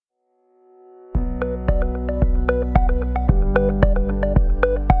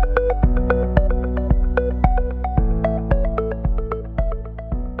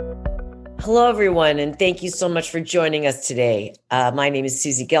Hello, everyone, and thank you so much for joining us today. My name is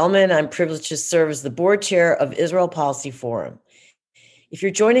Susie Gelman. I'm privileged to serve as the board chair of Israel Policy Forum. If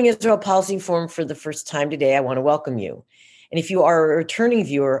you're joining Israel Policy Forum for the first time today, I want to welcome you. And if you are a returning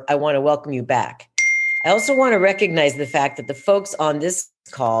viewer, I want to welcome you back. I also want to recognize the fact that the folks on this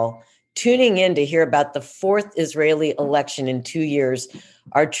call tuning in to hear about the fourth Israeli election in 2 years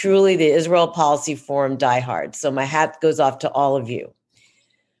are truly the Israel Policy Forum diehards. So my hat goes off to all of you.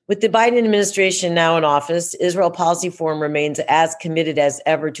 With the Biden administration now in office, Israel Policy Forum remains as committed as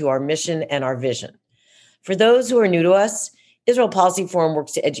ever to our mission and our vision. For those who are new to us, Israel Policy Forum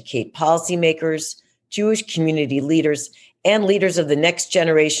works to educate policymakers, Jewish community leaders, and leaders of the next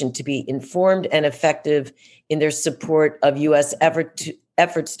generation to be informed and effective in their support of U.S.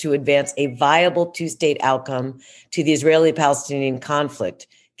 efforts to advance a viable two-state outcome to the Israeli-Palestinian conflict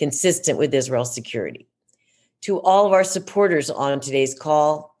consistent with Israel's security. To all of our supporters on today's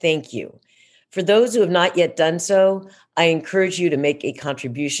call, thank you. For those who have not yet done so, I encourage you to make a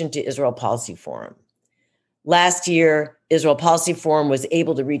contribution to Israel Policy Forum. Last year, Israel Policy Forum was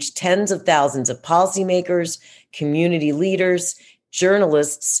able to reach tens of thousands of policymakers, community leaders,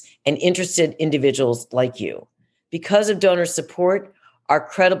 journalists, and interested individuals like you. Because of donor support, our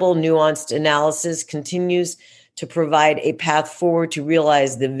credible, nuanced analysis continues to provide a path forward to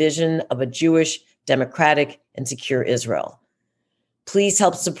realize the vision of a Jewish, democratic, and secure Israel. Please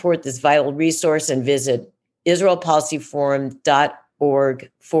help support this vital resource and visit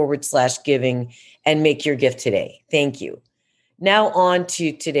israelpolicyforum.org/giving and make your gift today. Thank you. Now on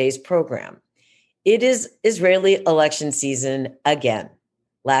to today's program. It is Israeli election season again.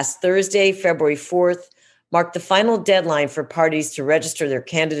 Last Thursday, February 4th, marked the final deadline for parties to register their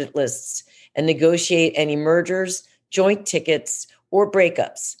candidate lists and negotiate any mergers, joint tickets, or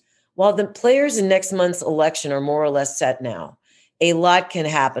breakups. While the players in next month's election are more or less set now, a lot can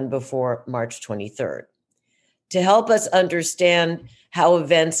happen before March 23rd. To help us understand how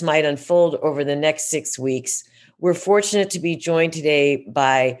events might unfold over the next 6 weeks, we're fortunate to be joined today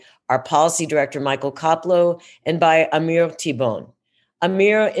by our policy director, Michael Koplow, and by Amir Tibon.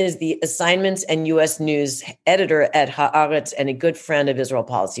 Amir is the assignments and U.S. News editor at Haaretz and a good friend of Israel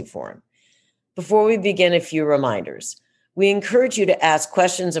Policy Forum. Before we begin, a few reminders. We encourage you to ask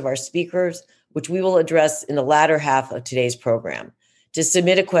questions of our speakers, which we will address in the latter half of today's program. To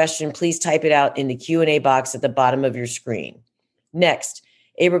submit a question, please type it out in the Q&A box at the bottom of your screen. Next,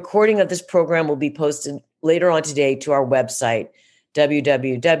 a recording of this program will be posted later on today to our website,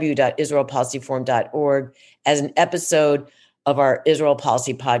 www.israelpolicyforum.org, as an episode of our Israel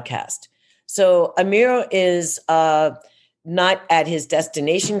Policy podcast. So Amir is not at his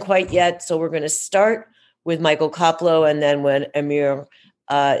destination quite yet, so we're going to start with Michael Koplow, and then when Amir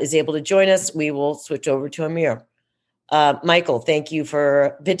is able to join us, we will switch over to Amir. Michael, thank you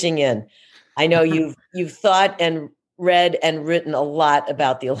for pitching in. I know you've thought and read and written a lot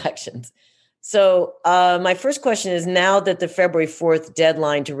about the elections. So my first question is, now that the February 4th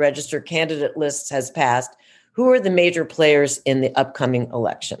deadline to register candidate lists has passed, who are the major players in the upcoming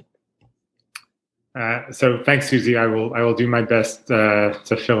election? So thanks, Susie. I will do my best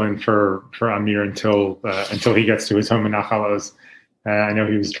to fill in for Amir until he gets to his home in Nachal Oz. I know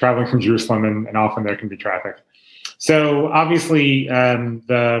he was traveling from Jerusalem, and often there can be traffic. So obviously,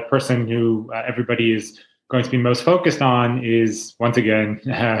 the person who everybody is going to be most focused on is, once again,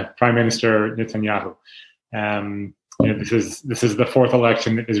 Prime Minister Netanyahu. This is the fourth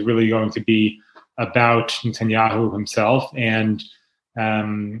election that is really going to be about Netanyahu himself, and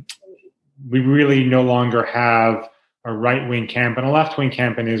we really no longer have a right-wing camp and a left-wing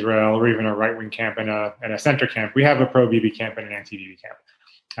camp in Israel, or even a right-wing camp and a center camp. We have a pro-Bibi camp and an anti-Bibi camp.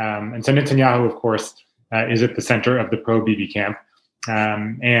 And so Netanyahu, of course, is at the center of the pro-Bibi camp.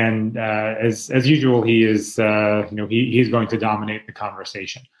 And as usual, he is he's going to dominate the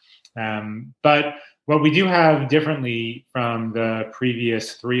conversation. But what we do have differently from the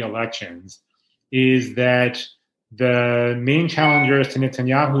previous three elections is that the main challengers to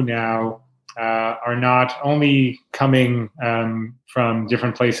Netanyahu now are not only coming from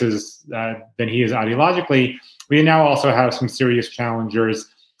different places than he is ideologically. We now also have some serious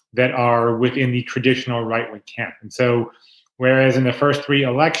challengers that are within the traditional right-wing camp. And so, whereas in the first three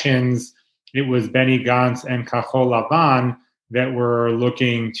elections, it was Benny Gantz and Kahol Lavan that were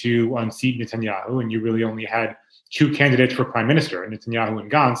looking to unseat Netanyahu, and you really only had two candidates for prime minister, Netanyahu and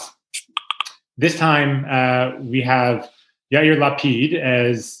Gantz. This time, we have Yair Lapid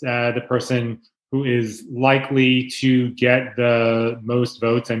as the person who is likely to get the most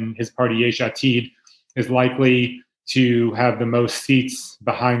votes, and his party Yesh Atid is likely to have the most seats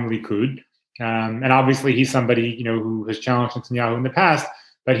behind Likud. And obviously, he's somebody who has challenged Netanyahu in the past,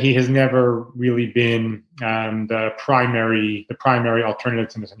 but he has never really been the primary alternative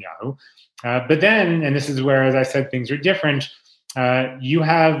to Netanyahu. But then, and this is where, as I said, things are different. You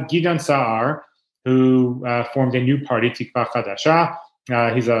have Gideon Sa'ar, who formed a new party, Tikva Chadasha.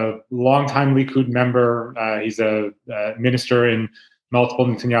 He's a longtime Likud member. He's a minister in multiple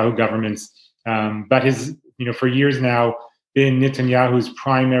Netanyahu governments, but has, for years now been Netanyahu's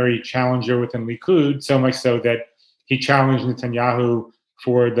primary challenger within Likud. So much so that he challenged Netanyahu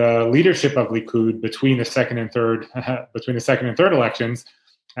for the leadership of Likud between the second and third elections.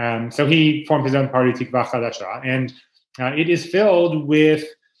 So he formed his own party, Tikva Chadasha, and it is filled with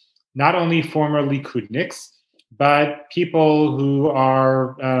not only former Likudniks, but people who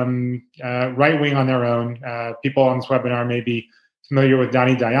are right-wing on their own. People on this webinar may be familiar with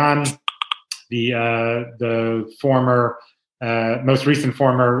Dani Dayan, the former, most recent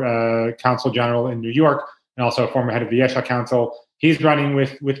former consul general in New York, and also a former head of the Yesha Council. He's running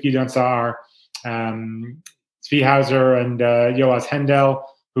with Gideon Sa'ar. Zvi Hauser and Yoaz Hendel,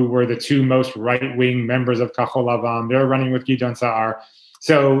 who were the two most right-wing members of Kachol Lavan, they're running with Gideon Sa'ar.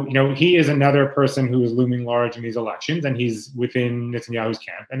 So, he is another person who is looming large in these elections, and he's within Netanyahu's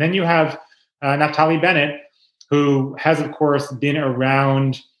camp. And then you have Naftali Bennett, who has, of course, been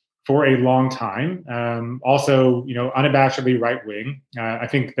around for a long time. Also, unabashedly right-wing. I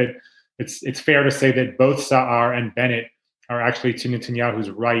think that it's fair to say that both Sa'ar and Bennett are actually to Netanyahu's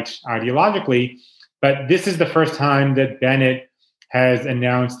right ideologically. But this is the first time that Bennett has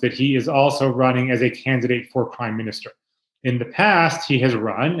announced that he is also running as a candidate for prime minister. In the past, he has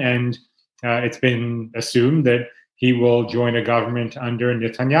run, and it's been assumed that he will join a government under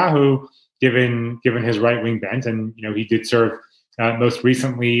Netanyahu, given his right-wing bent. And he did serve most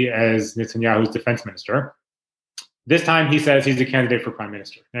recently as Netanyahu's defense minister. This time, he says he's a candidate for prime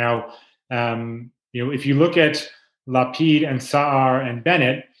minister. Now, if you look at Lapid and Sa'ar and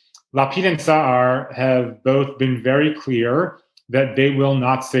Bennett, Lapid and Sa'ar have both been very clear that they will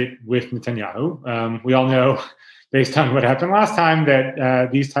not sit with Netanyahu. We all know, based on what happened last time, that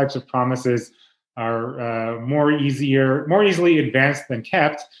these types of promises are more easily advanced than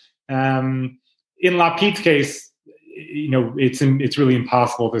kept. In Lapid's case, it's really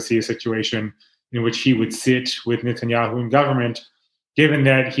impossible to see a situation in which he would sit with Netanyahu in government, given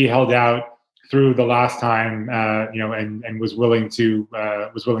that he held out through the last time, and was willing to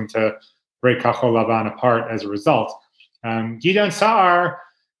break Kachol Lavan apart as a result. Gideon Sa'ar,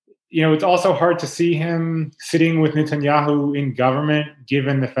 it's also hard to see him sitting with Netanyahu in government,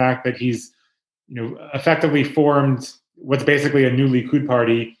 given the fact that he's, effectively formed what's basically a new Likud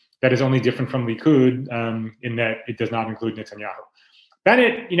party that is only different from Likud in that it does not include Netanyahu.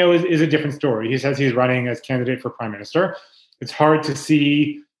 Bennett, is a different story. He says he's running as candidate for prime minister. It's hard to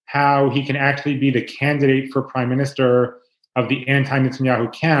see how he can actually be the candidate for prime minister of the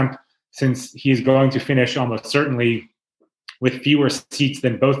anti-Netanyahu camp, since he's going to finish almost certainly with fewer seats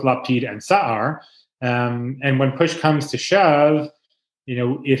than both Lapid and Sa'ar. And when push comes to shove,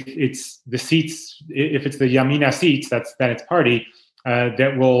 if it's the Yamina seats, that's Bennett's party,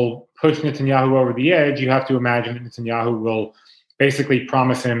 that will push Netanyahu over the edge, you have to imagine that Netanyahu will basically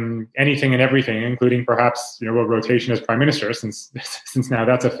promise him anything and everything, including perhaps a rotation as prime minister, since now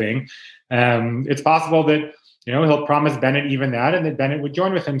that's a thing. It's possible that he'll promise Bennett even that, and that Bennett would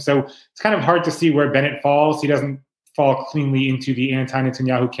join with him. So it's kind of hard to see where Bennett falls. He doesn't fall cleanly into the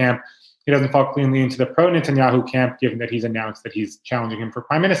anti-Netanyahu camp. He doesn't fall cleanly into the pro-Netanyahu camp, given that he's announced that he's challenging him for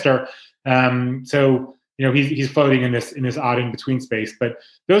prime minister. So he's floating in this odd in-between space. But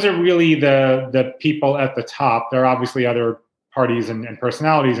those are really the people at the top. There are obviously other parties and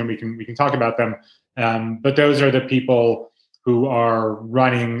personalities, and we can talk about them. But those are the people who are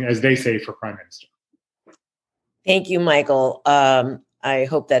running, as they say, for prime minister. Thank you, Michael. I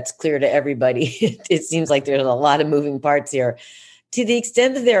hope that's clear to everybody. It seems like there's a lot of moving parts here. To the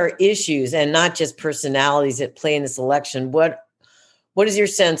extent that there are issues and not just personalities at play in this election, what is your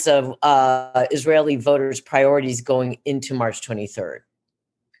sense of Israeli voters' priorities going into March 23rd?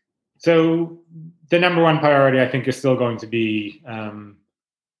 So the number one priority, I think, is still going to be,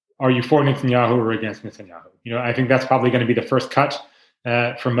 are you for Netanyahu or against Netanyahu? I think that's probably going to be the first cut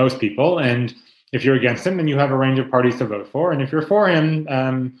for most people. And if you're against him, then you have a range of parties to vote for. And if you're for him,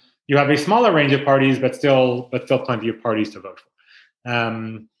 you have a smaller range of parties, but still plenty of parties to vote for.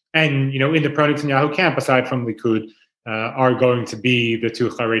 And in the pro-Netanyahu camp, aside from Likud, are going to be the two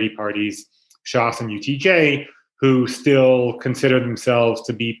Haredi parties, Shas and UTJ, who still consider themselves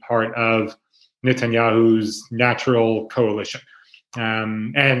to be part of Netanyahu's natural coalition.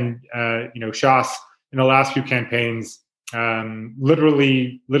 Shas, in the last few campaigns,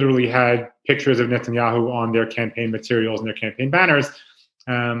 literally had pictures of Netanyahu on their campaign materials and their campaign banners.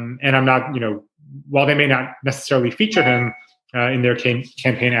 And I'm not, while they may not necessarily feature him in their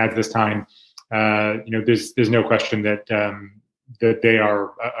campaign ads this time, there's no question that that they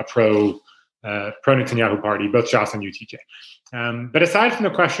are a pro Netanyahu party, both Shas and UTJ. But aside from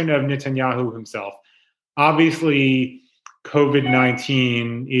the question of Netanyahu himself, obviously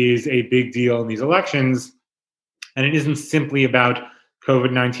COVID-19 is a big deal in these elections, and it isn't simply about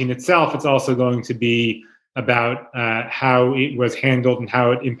COVID-19 itself. It's also going to be about how it was handled and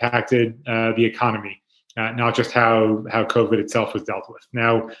how it impacted the economy, not just how COVID itself was dealt with.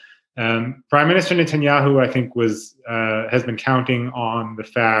 Now, Prime Minister Netanyahu, I think, has been counting on the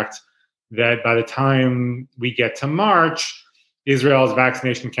fact that by the time we get to March, Israel's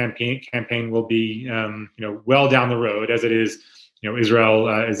vaccination campaign will be well down the road. As it is, Israel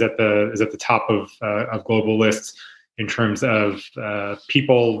is at the top of global lists in terms of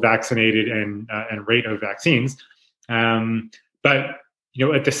people vaccinated and rate of vaccines. But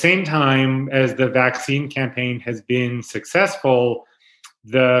at the same time as the vaccine campaign has been successful,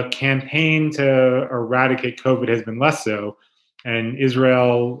 the campaign to eradicate COVID has been less so. And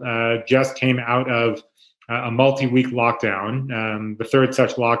Israel just came out of a multi-week lockdown, the third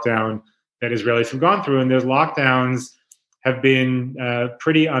such lockdown that Israelis have gone through. And those lockdowns have been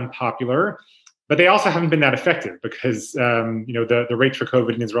pretty unpopular, but they also haven't been that effective because the rates for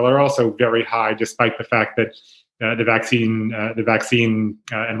COVID in Israel are also very high, despite the fact that the vaccine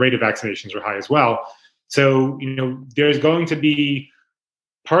and rate of vaccinations are high as well. So there's going to be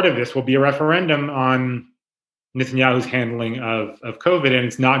part of this will be a referendum on Netanyahu's handling of COVID, and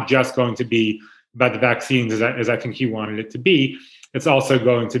it's not just going to be about the vaccines as I think he wanted it to be. It's also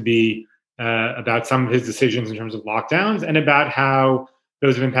going to be about some of his decisions in terms of lockdowns and about how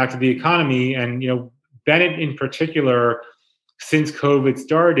those have impacted the economy. And Bennett in particular, since COVID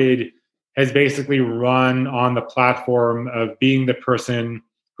started, has basically run on the platform of being the person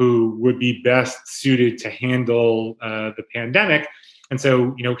who would be best suited to handle the pandemic. And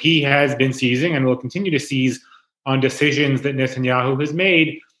so, he has been seizing and will continue to seize on decisions that Netanyahu has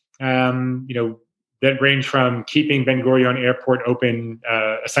made, that range from keeping Ben Gurion Airport open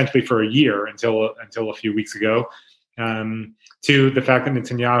essentially for a year until a few weeks ago, to the fact that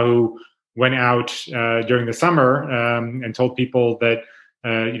Netanyahu went out during the summer and told people that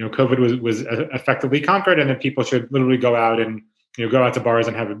COVID was effectively conquered, and that people should literally go out and go out to bars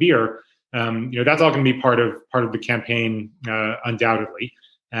and have a beer. That's all going to be part of the campaign, undoubtedly.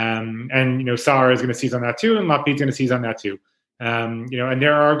 And Saar is going to seize on that too, and Lapid's going to seize on that too. And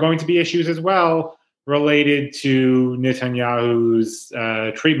there are going to be issues as well related to Netanyahu's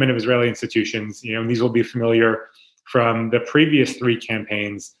treatment of Israeli institutions. And these will be familiar from the previous three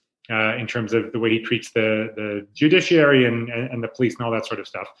campaigns in terms of the way he treats the judiciary and the police and all that sort of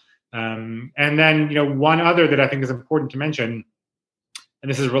stuff. And then, one other that I think is important to mention, and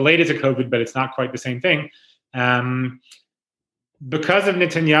this is related to COVID, but it's not quite the same thing. Because of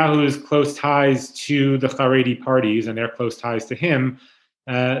Netanyahu's close ties to the Haredi parties and their close ties to him,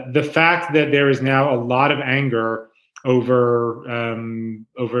 the fact that there is now a lot of anger over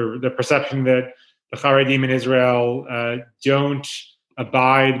the perception that the Haredim in Israel don't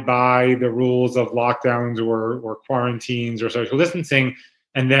abide by the rules of lockdowns or quarantines or social distancing,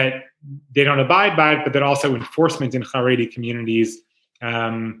 and that they don't abide by it, but that also enforcement in Haredi communities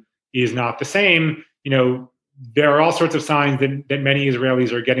is not the same. There are all sorts of signs that many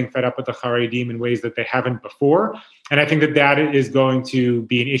Israelis are getting fed up with the Haredim in ways that they haven't before. And I think that is going to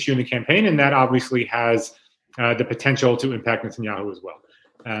be an issue in the campaign, and that obviously has the potential to impact Netanyahu as well.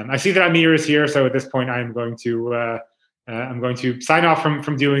 I see that Amir is here, so at this point I'm going to sign off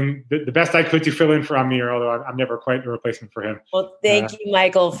from doing the best I could to fill in for Amir, although I'm never quite a replacement for him. Well, thank you,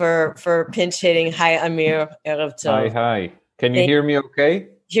 Michael, for pinch hitting. Hi, Amir. Erev Tov. Hi. Can you hear me okay?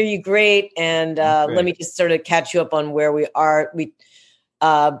 Hear you great. And let me just sort of catch you up on where we are.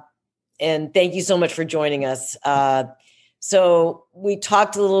 And thank you so much for joining us. So we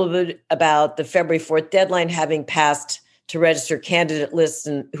talked a little bit about the February 4th deadline having passed to register candidate lists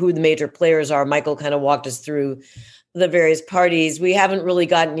and who the major players are. Michael kind of walked us through the various parties. We haven't really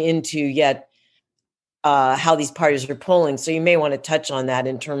gotten into yet how these parties are polling. So you may want to touch on that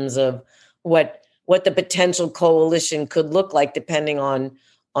in terms of what the potential coalition could look like depending on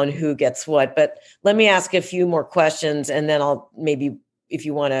who gets what. But let me ask a few more questions, and then I'll maybe, if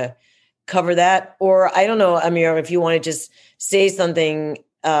you want to cover that, or I don't know, Amir, if you want to just say something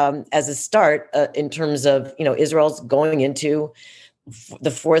as a start in terms of, Israel's going into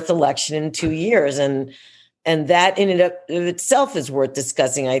the fourth election in 2 years, and that in and of itself is worth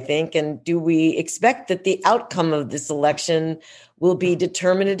discussing, I think. And do we expect that the outcome of this election will be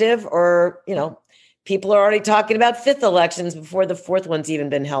determinative, or, people are already talking about fifth elections before the fourth one's even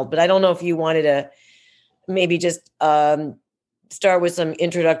been held. But I don't know if you wanted to maybe just start with some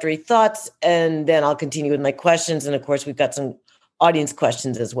introductory thoughts, and then I'll continue with my questions. And of course, we've got some audience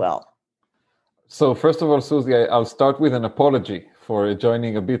questions as well. So first of all, Susie, I'll start with an apology for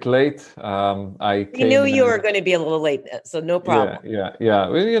joining a bit late. We knew you were going to be a little late, so no problem. Yeah.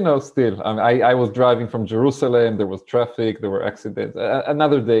 Well, still, I was driving from Jerusalem. There was traffic. There were accidents.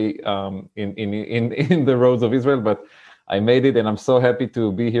 Another day in the roads of Israel, but I made it, and I'm so happy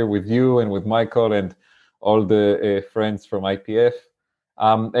to be here with you and with Michael and all the friends from IPF.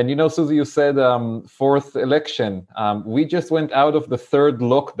 And Susie, you said fourth election. We just went out of the third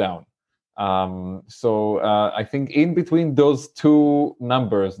lockdown. So I think in between those two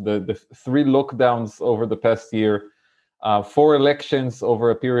numbers, the three lockdowns over the past year, 4 elections over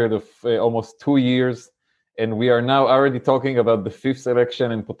a period of almost 2 years, and we are now already talking about the fifth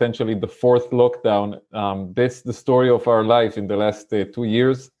election and potentially the fourth lockdown. That's the story of our life in the last 2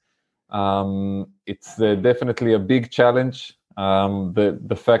 years. It's definitely a big challenge.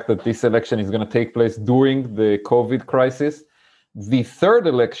 The fact that this election is going to take place during the COVID crisis. The third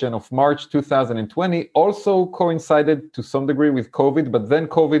election of March 2020 also coincided to some degree with COVID, but then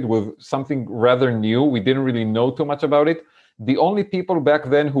COVID was something rather new. We didn't really know too much about it. The only people back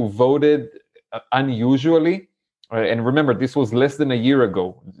then who voted unusually, and remember, this was less than a year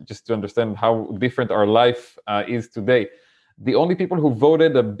ago, just to understand how different our life is today. The only people who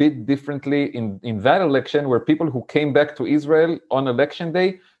voted a bit differently in that election were people who came back to Israel on election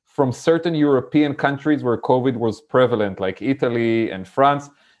day from certain European countries where COVID was prevalent, like Italy and France.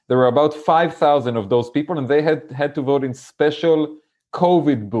 There were about 5,000 of those people, and they had to vote in special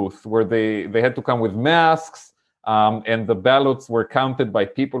COVID booth where they had to come with masks, and the ballots were counted by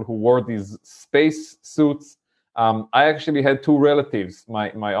people who wore these space suits. I actually had 2 relatives,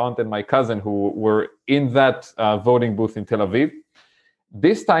 my aunt and my cousin, who were in that voting booth in Tel Aviv.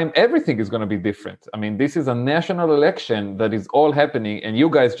 This time, everything is going to be different. I mean, this is a national election that is all happening, and you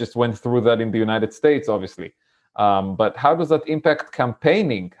guys just went through that in the United States, obviously. But how does that impact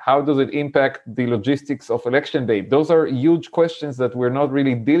campaigning? How does it impact the logistics of election day? Those are huge questions that we're not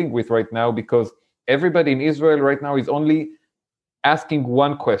really dealing with right now, because everybody in Israel right now is only asking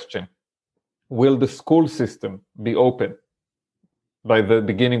one question. Will the school system be open by the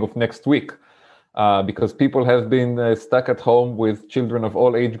beginning of next week? Because people have been stuck at home with children of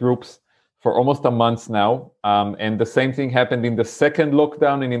all age groups for almost a month now. And the same thing happened in the second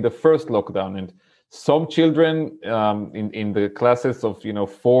lockdown and in the first lockdown. And some children in the classes of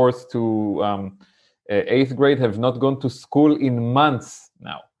 4th to 8th grade have not gone to school in months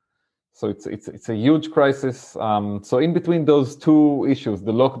now. So it's a huge crisis. So in between those two issues,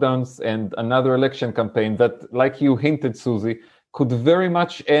 the lockdowns and another election campaign that, like you hinted, Susie, could very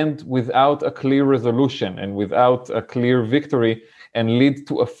much end without a clear resolution and without a clear victory and lead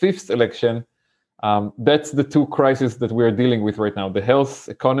to a fifth election. That's the two crises that we're dealing with right now. The health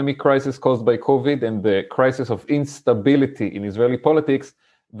economy crisis caused by COVID and the crisis of instability in Israeli politics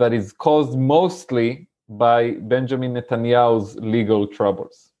that is caused mostly by Benjamin Netanyahu's legal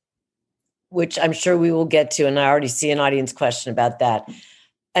troubles. Which I'm sure we will get to, and I already see an audience question about that.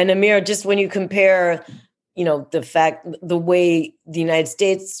 And Amir, just when you compare the way the United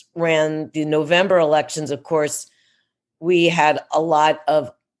States ran the November elections, of course, we had a lot of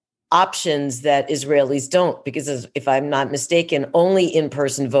options that Israelis don't, because if I'm not mistaken, only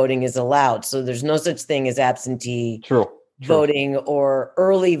in-person voting is allowed. So there's no such thing as absentee voting or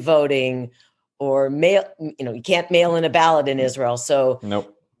early voting or mail. You can't mail in a ballot in Israel. So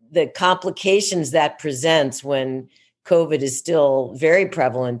the complications that presents when COVID is still very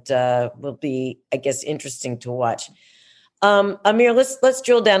prevalent will be, I guess, interesting to watch. Amir, let's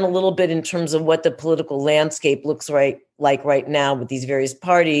drill down a little bit in terms of what the political landscape looks like right now with these various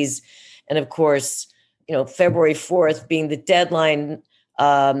parties. And of course, February 4th being the deadline,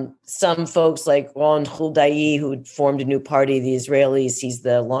 some folks like Ron Huldai, who formed a new party, the Israelis, he's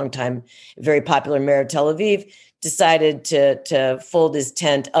the longtime, very popular mayor of Tel Aviv, decided to fold his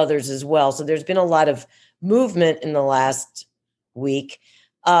tent, others as well. So there's been a lot of movement in the last week.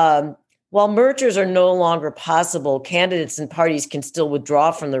 While mergers are no longer possible, candidates and parties can still withdraw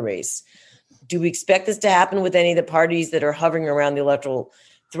from the race. Do we expect this to happen with any of the parties that are hovering around the electoral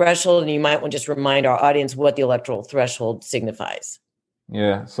threshold? And you might want to just remind our audience what the electoral threshold signifies.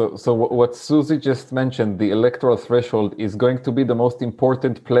 Yeah, so what Susie just mentioned, the electoral threshold is going to be the most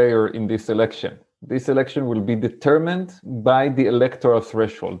important player in this election. This election will be determined by the electoral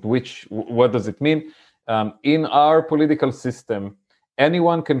threshold, what does it mean? In our political system,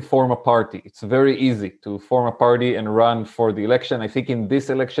 anyone can form a party. It's very easy to form a party and run for the election. I think in this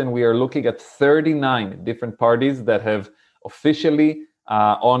election, we are looking at 39 different parties that have officially,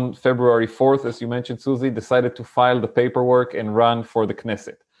 on February 4th, as you mentioned, Susie, decided to file the paperwork and run for the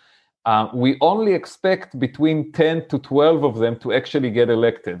Knesset. We only expect between 10 to 12 of them to actually get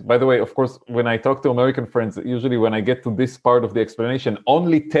elected. By the way, of course, when I talk to American friends, usually when I get to this part of the explanation,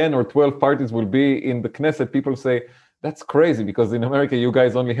 only 10 or 12 parties will be in the Knesset. People say, that's crazy, because in America, you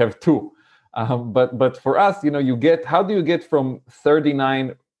guys only have 2. But for us, how do you get from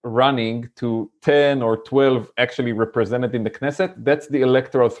 39 running to 10 or 12 actually represented in the Knesset? That's the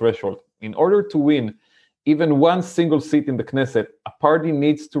electoral threshold. In order to win even one single seat in the Knesset, a party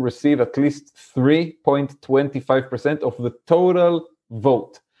needs to receive at least 3.25% of the total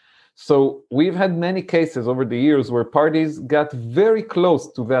vote. So we've had many cases over the years where parties got very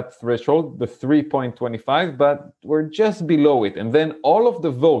close to that threshold, the 3.25, but were just below it. And then all of the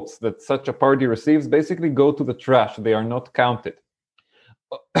votes that such a party receives basically go to the trash. They are not counted.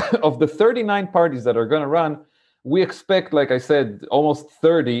 Of the 39 parties that are going to run, we expect, like I said, almost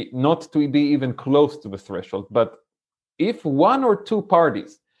 30 not to be even close to the threshold. But if 1 or 2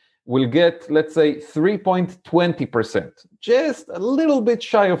 parties will get, let's say, 3.20%, just a little bit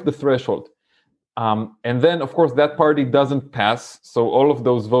shy of the threshold, and then, of course, that party doesn't pass, so all of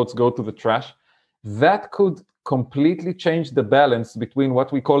those votes go to the trash, that could completely change the balance between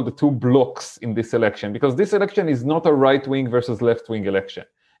what we call the 2 blocks in this election, because this election is not a right-wing versus left-wing election.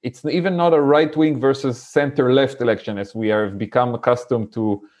 It's even not a right-wing versus center-left election, as we have become accustomed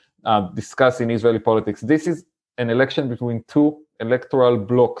to discuss in Israeli politics. This is an election between 2 electoral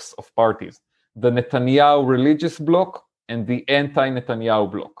blocks of parties, the Netanyahu religious bloc and the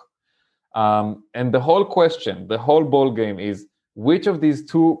anti-Netanyahu bloc. And the whole question, the whole ball game is, which of these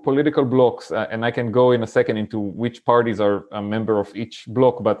 2 political blocs, and I can go in a second into which parties are a member of each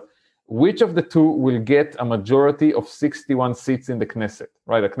bloc, but which of the 2 will get a majority of 61 seats in the Knesset,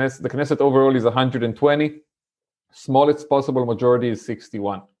 right? The Knesset overall is 120. Smallest possible majority is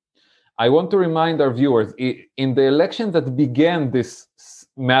 61. I want to remind our viewers, in the election that began this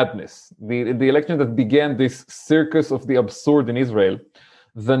madness, the election that began this circus of the absurd in Israel,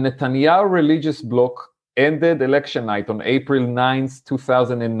 the Netanyahu religious bloc ended election night on April 9th,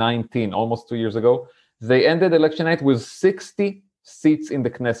 2019, almost 2 years ago. They ended election night with 60 seats in the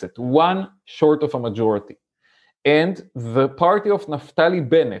Knesset, 1 short of a majority. And the party of Naftali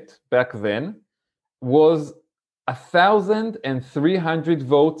Bennett back then was 1,300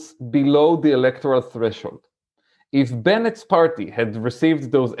 votes below the electoral threshold. If Bennett's party had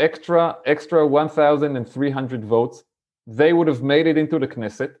received those extra 1,300 votes, they would have made it into the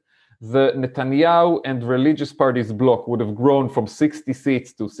Knesset. The Netanyahu and religious parties bloc would have grown from 60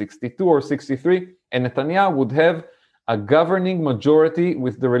 seats to 62 or 63, and Netanyahu would have a governing majority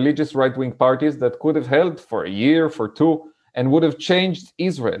with the religious right-wing parties that could have held for a year, for 2, and would have changed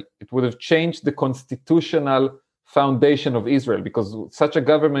Israel. It would have changed the constitutional foundation of Israel, because such a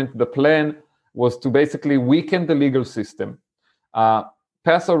government, the plan was to basically weaken the legal system,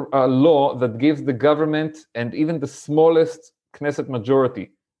 pass a law that gives the government and even the smallest Knesset majority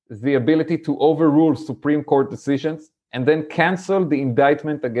the ability to overrule Supreme Court decisions and then cancel the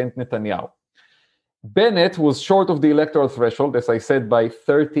indictment against Netanyahu. Bennett was short of the electoral threshold, as I said, by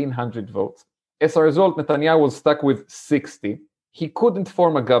 1,300 votes. As a result, Netanyahu was stuck with 60. He couldn't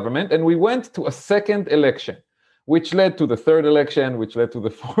form a government, and we went to a second election, which led to the third election, which led to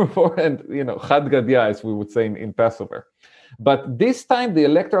the fourth, and, Chad Gadya, as we would say in Passover. But this time, the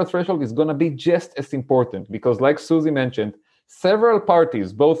electoral threshold is going to be just as important, because like Susie mentioned, several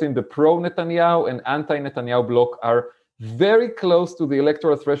parties, both in the pro-Netanyahu and anti-Netanyahu bloc, are very close to the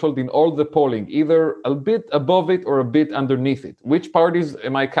electoral threshold in all the polling, either a bit above it or a bit underneath it. Which parties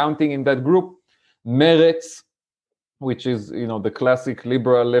am I counting in that group? Meretz, which is, the classic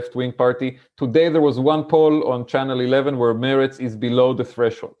liberal left-wing party. Today there was one poll on Channel 11 where Meretz is below the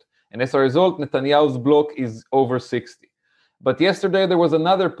threshold. And as a result, Netanyahu's bloc is over 60. But yesterday there was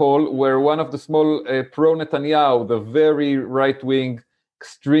another poll where one of the small pro-Netanyahu, the very right-wing,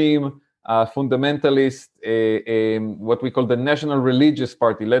 extreme, fundamentalist, what we call the National Religious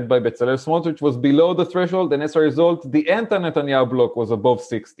Party, led by Bezalel Smotrich, was below the threshold, and as a result, the anti-Netanyahu bloc was above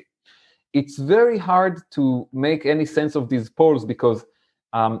 60. It's very hard to make any sense of these polls because,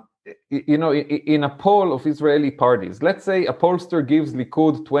 in a poll of Israeli parties, let's say a pollster gives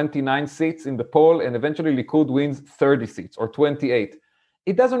Likud 29 seats in the poll, and eventually Likud wins 30 seats or 28.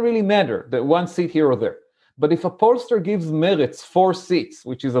 It doesn't really matter, that 1 seat here or there. But if a pollster gives Meretz 4 seats,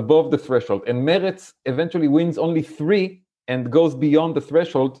 which is above the threshold, and Meretz eventually wins only 3 and goes beyond the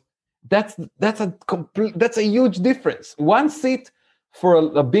threshold, that's a huge difference. 1 seat For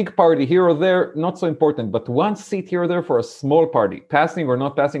a big party here or there, not so important, but one seat here or there for a small party, passing or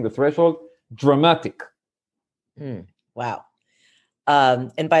not passing the threshold, dramatic. Wow.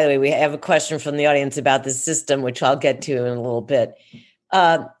 And by the way, we have a question from the audience about this system, which I'll get to in a little bit.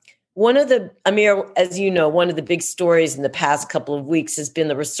 Amir, as you know, one of the big stories in the past couple of weeks has been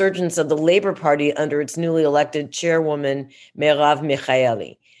the resurgence of the Labor Party under its newly elected chairwoman, Merav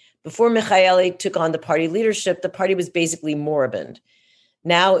Michaeli. Before Michaeli took on the party leadership, the party was basically moribund.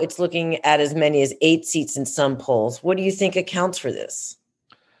 Now it's looking at as many as 8 seats in some polls. What do you think accounts for this?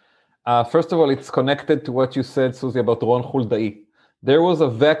 First of all, it's connected to what you said, Susie, about Ron Huldai. There was a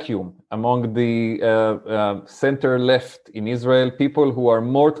vacuum among the center left in Israel, people who are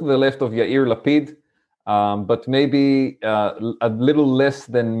more to the left of Yair Lapid, but maybe a little less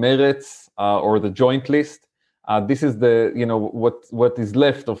than Meretz or the joint list. This is what is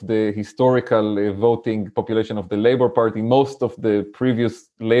left of the historical voting population of the Labor Party. Most of the previous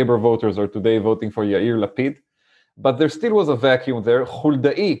Labor voters are today voting for Yair Lapid. But there still was a vacuum there.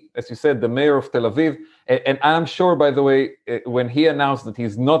 Huldai, as you said, the mayor of Tel Aviv, and I'm sure, by the way, when he announced that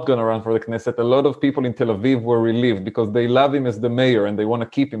he's not going to run for the Knesset, a lot of people in Tel Aviv were relieved because they love him as the mayor and they want to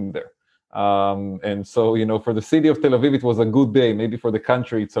keep him there. And so, for the city of Tel Aviv, it was a good day. Maybe for the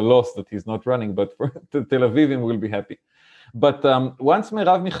country, it's a loss that he's not running, but for the Tel Avivim, we'll be happy. But once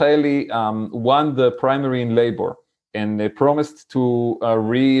Merav Michaeli won the primary in Labor, and they promised to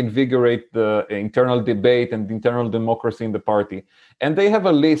reinvigorate the internal debate and internal democracy in the party. And they have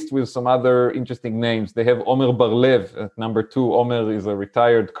a list with some other interesting names. They have Omer Bar-Lev at number 2. Omer is a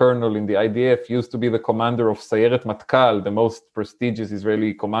retired colonel in the IDF, used to be the commander of Sayeret Matkal, the most prestigious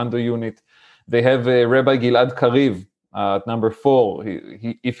Israeli commando unit. They have Rabbi Gilad Kariv at number 4.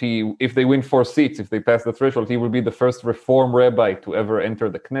 If they win 4 seats, if they pass the threshold, he will be the first reform rabbi to ever enter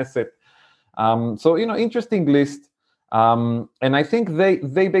the Knesset. So, interesting list. And I think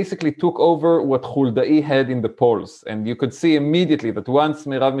they basically took over what Huldai had in the polls. And you could see immediately that once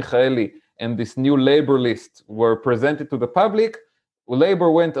Merav Michaeli and this new labor list were presented to the public,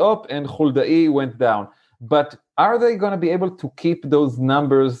 Labor went up and Huldai went down. But are they going to be able to keep those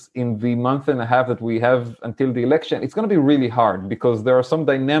numbers in the month and a half that we have until the election? It's going to be really hard because there are some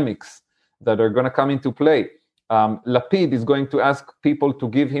dynamics that are going to come into play. Lapid is going to ask people to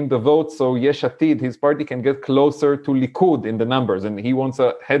give him the vote so Yesh Atid, his party, can get closer to Likud in the numbers, and he wants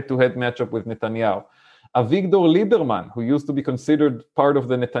a head-to-head matchup with Netanyahu. Avigdor Lieberman, who used to be considered part of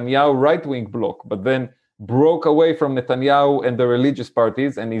the Netanyahu right-wing bloc, but then broke away from Netanyahu and the religious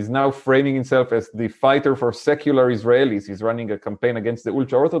parties, and is now framing himself as the fighter for secular Israelis. He's running a campaign against the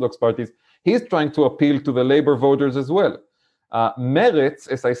ultra-Orthodox parties. He's trying to appeal to the labor voters as well. Meretz,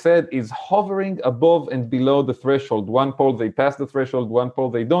 as I said, is hovering above and below the threshold. One poll they pass the threshold, one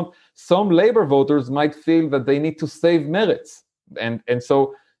poll they don't. Some labor voters might feel that they need to save Meretz. And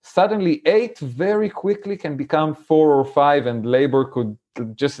so suddenly 8 very quickly can become 4 or 5, and labor could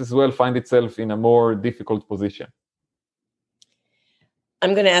just as well find itself in a more difficult position.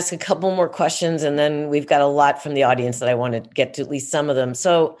 I'm going to ask a couple more questions, and then we've got a lot from the audience that I want to get to, at least some of them.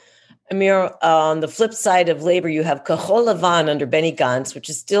 So, Amir, on the flip side of labor, you have Kahol Lavan under Benny Gantz, which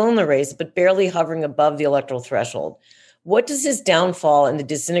is still in the race, but barely hovering above the electoral threshold. What does his downfall and the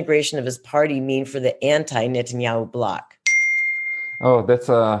disintegration of his party mean for the anti-Netanyahu bloc? Oh, that's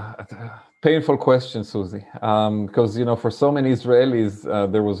a painful question, Susie, because, for so many Israelis,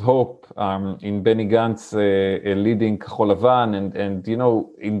 there was hope in Benny Gantz leading Kahol Lavan. And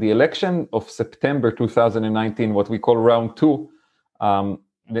in the election of September 2019, what we call round 2,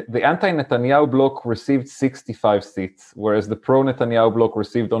 the anti-Netanyahu bloc received 65 seats, whereas the pro-Netanyahu bloc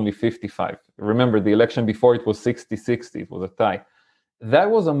received only 55. Remember, the election before it was 60-60, it was a tie. That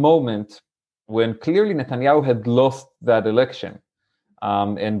was a moment when clearly Netanyahu had lost that election,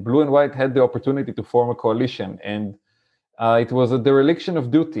 and Blue and White had the opportunity to form a coalition, and it was a dereliction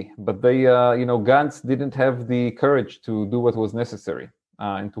of duty, but they, Gantz didn't have the courage to do what was necessary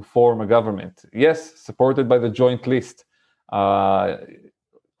and to form a government. Yes, supported by the joint list.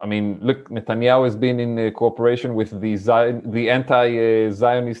 Look, Netanyahu has been in cooperation with the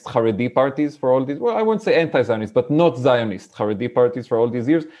anti-Zionist Haredi parties for all these, well, I won't say anti-Zionist, but not Zionist Haredi parties for all these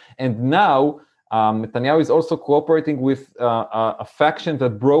years. And now Netanyahu is also cooperating with a faction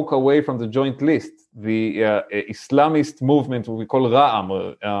that broke away from the joint list, the Islamist movement, what we call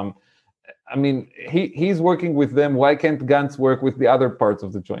Ra'am. He's working with them. Why can't Gantz work with the other parts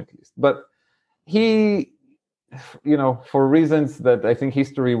of the joint list? But he, for reasons that I think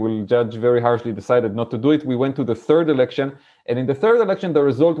history will judge very harshly, decided not to do it. We went to the third election, and in the third election, the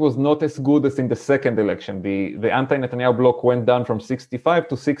result was not as good as in the second election. The anti-Netanyahu bloc went down from 65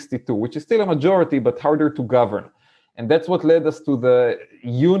 to 62, which is still a majority, but harder to govern. And that's what led us to the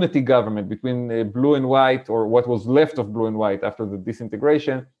unity government between blue and white, or what was left of blue and white after the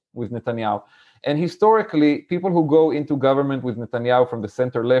disintegration with Netanyahu. And historically, people who go into government with Netanyahu from the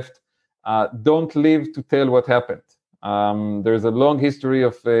center left don't live to tell what happened. There's a long history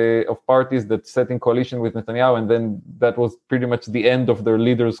of parties that sat in coalition with Netanyahu, and then that was pretty much the end of their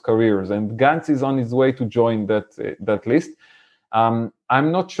leaders' careers. And Gantz is on his way to join that list.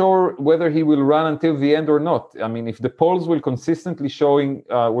 I'm not sure whether he will run until the end or not. I mean, if the polls will consistently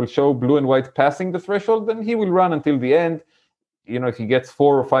will show blue and white passing the threshold, then he will run until the end. You know, if he gets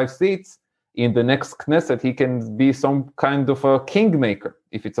 4 or 5 seats in the next Knesset, he can be some kind of a kingmaker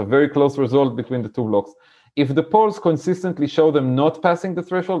if it's a very close result between the two blocs. If the polls consistently show them not passing the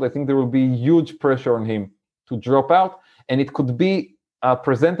threshold, I think there will be huge pressure on him to drop out, and it could be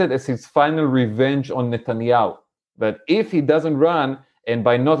presented as his final revenge on Netanyahu. That if he doesn't run, and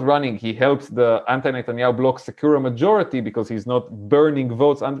by not running, he helps the anti-Netanyahu bloc secure a majority because he's not burning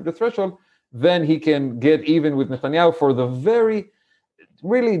votes under the threshold, then he can get even with Netanyahu for the very,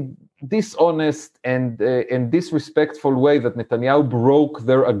 really dishonest and disrespectful way that Netanyahu broke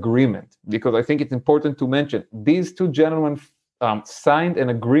their agreement. Because I think it's important to mention, these two gentlemen signed an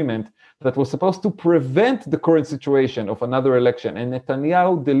agreement that was supposed to prevent the current situation of another election. And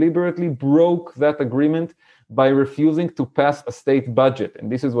Netanyahu deliberately broke that agreement by refusing to pass a state budget.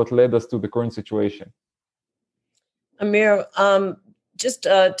 And this is what led us to the current situation. Amir, just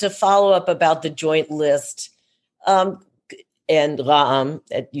to follow up about the joint list, and Ra'am,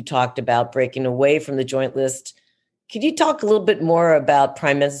 that you talked about breaking away from the joint list. Could you talk a little bit more about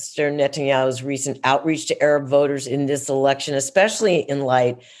Prime Minister Netanyahu's recent outreach to Arab voters in this election, especially in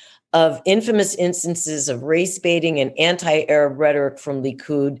light of infamous instances of race baiting and anti-Arab rhetoric from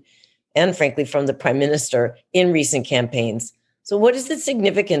Likud and, frankly, from the Prime Minister in recent campaigns? So what is the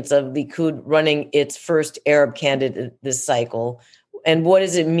significance of Likud running its first Arab candidate this cycle? And what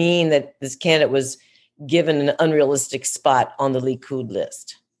does it mean that this candidate was given an unrealistic spot on the Likud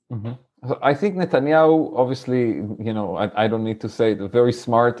list? Mm-hmm. So I think Netanyahu, obviously, you know, I don't need to say it, a very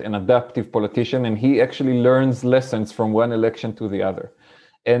smart and adaptive politician, and he actually learns lessons from one election to the other.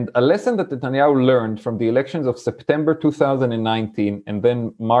 And a lesson that Netanyahu learned from the elections of September 2019 and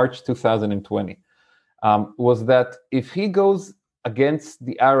then March 2020 was that if he goes against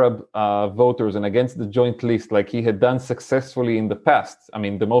the Arab voters and against the joint list, like he had done successfully in the past. I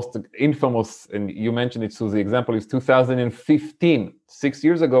mean, the most infamous, and you mentioned it, Susie, example is 2015, 6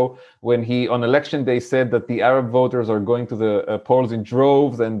 years ago, when he, on election day, said that the Arab voters are going to the polls in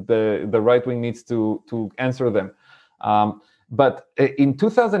droves and the right wing needs to answer them. But in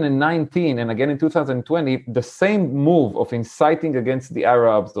 2019 and again in 2020, the same move of inciting against the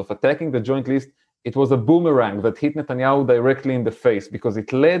Arabs, of attacking the joint list, it was a boomerang that hit Netanyahu directly in the face because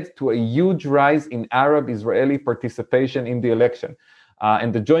it led to a huge rise in Arab-Israeli participation in the election.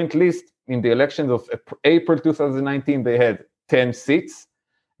 And the joint list in the elections of April 2019, they had 10 seats.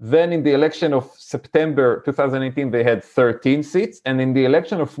 Then in the election of September 2018, they had 13 seats. And in the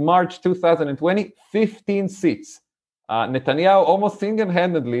election of March 2020, 15 seats. Netanyahu almost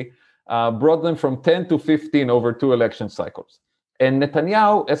single-handedly brought them from 10 to 15 over 2 election cycles. And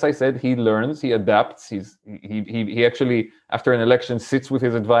Netanyahu, as I said, he learns, he adapts. He actually, after an election, sits with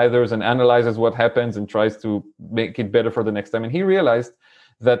his advisors and analyzes what happens and tries to make it better for the next time. And he realized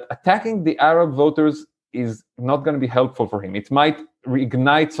that attacking the Arab voters is not going to be helpful for him. It might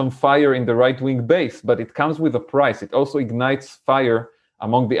reignite some fire in the right-wing base, but it comes with a price. It also ignites fire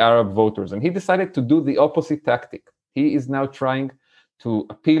among the Arab voters. And he decided to do the opposite tactic. He is now trying to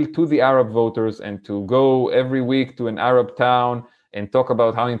appeal to the Arab voters and to go every week to an Arab town and talk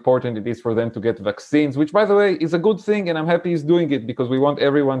about how important it is for them to get vaccines, which, by the way, is a good thing, and I'm happy he's doing it because we want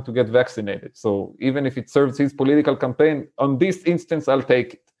everyone to get vaccinated. So even if it serves his political campaign, on this instance, I'll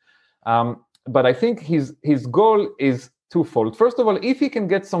take it. But I think his goal is twofold. First of all, if he can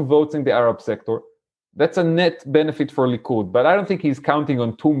get some votes in the Arab sector, that's a net benefit for Likud, but I don't think he's counting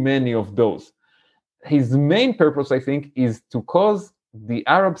on too many of those. His main purpose, I think, is to cause the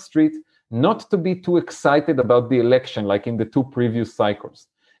Arab street not to be too excited about the election like in the 2 previous cycles.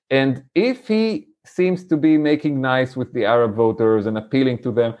 And if he seems to be making nice with the Arab voters and appealing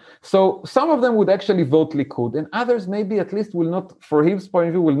to them, so some of them would actually vote Likud, and others maybe at least will not, for his point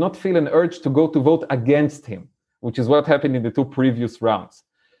of view, will not feel an urge to go to vote against him, which is what happened in the 2 previous rounds.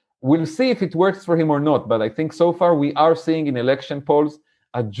 We'll see if it works for him or not, but I think so far we are seeing in election polls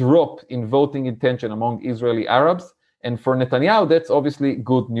a drop in voting intention among Israeli Arabs. And for Netanyahu, that's obviously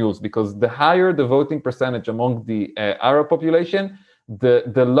good news because the higher the voting percentage among the Arab population,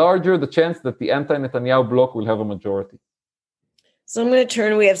 the larger the chance that the anti-Netanyahu bloc will have a majority. So I'm going to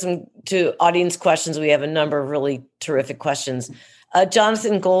turn. We have some to audience questions. We have a number of really terrific questions.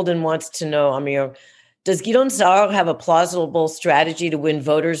 Jonathan Golden wants to know, Amir, does Gideon Sa'ar have a plausible strategy to win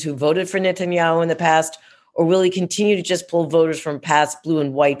voters who voted for Netanyahu in the past, or will he continue to just pull voters from past blue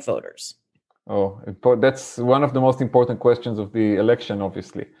and white voters? Oh, that's one of the most important questions of the election,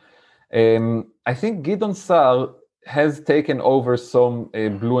 obviously. I think Gideon Sa'ar has taken over some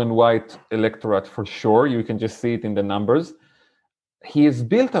blue and white electorate for sure. You can just see it in the numbers. He has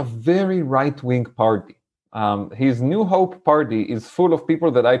built a very right-wing party. His New Hope party is full of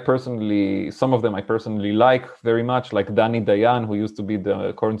people that some of them I personally like very much, like Danny Dayan, who used to be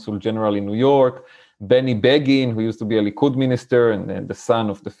the Consul General in New York, Benny Begin, who used to be a Likud minister and the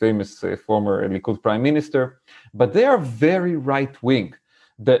son of the famous former Likud prime minister. But they are very right-wing.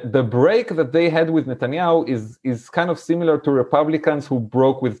 The break that they had with Netanyahu is kind of similar to Republicans who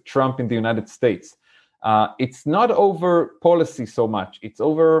broke with Trump in the United States. It's not over policy so much. It's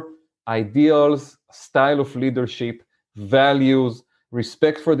over ideals, style of leadership, values,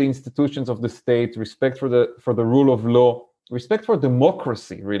 respect for the institutions of the state, respect for the rule of law, respect for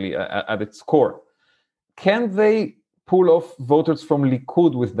democracy, really, at its core. Can they pull off voters from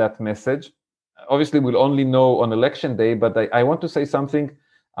Likud with that message? Obviously, we'll only know on election day, but I want to say something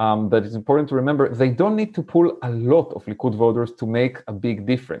that is important to remember. They don't need to pull a lot of Likud voters to make a big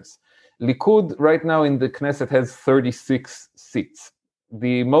difference. Likud right now in the Knesset has 36 seats.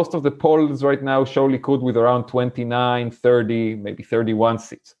 Most of the polls right now show Likud with around 29, 30, maybe 31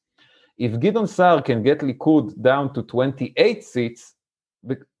 seats. If Gideon Sa'ar can get Likud down to 28 seats,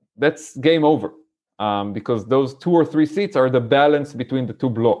 that's game over, because those 2 or 3 seats are the balance between the two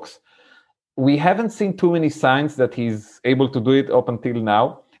blocks. We haven't seen too many signs that he's able to do it up until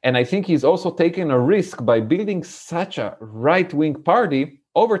now. And I think he's also taken a risk by building such a right-wing party.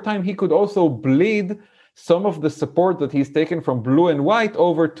 Over time, he could also bleed some of the support that he's taken from blue and white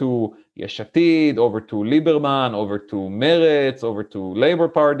over to Yesh Atid, over to Lieberman, over to Meretz, over to Labour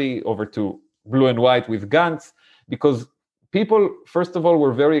Party, over to blue and white with Gantz, because people, first of all,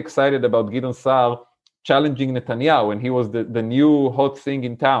 were very excited about Gideon Sa'ar challenging Netanyahu, and he was the new hot thing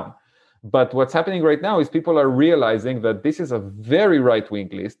in town. But what's happening right now is people are realizing that this is a very right-wing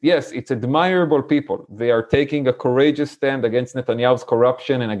list. Yes, it's admirable people. They are taking a courageous stand against Netanyahu's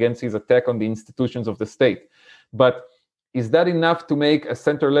corruption and against his attack on the institutions of the state. But is that enough to make a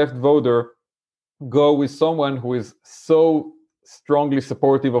center-left voter go with someone who is so strongly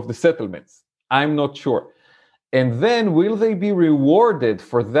supportive of the settlements? I'm not sure. And then will they be rewarded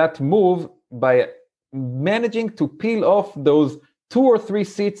for that move by managing to peel off those 2 or 3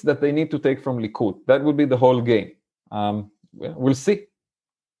 seats that they need to take from Likud? That would be the whole game. We'll see.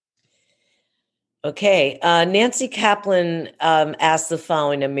 Okay. Nancy Kaplan asked the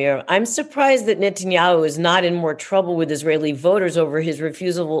following, Amir. I'm surprised that Netanyahu is not in more trouble with Israeli voters over his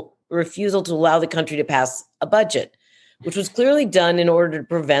refusal to allow the country to pass a budget, which was clearly done in order to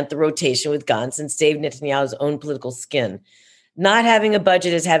prevent the rotation with Gantz and save Netanyahu's own political skin. Not having a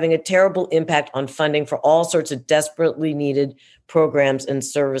budget is having a terrible impact on funding for all sorts of desperately needed programs and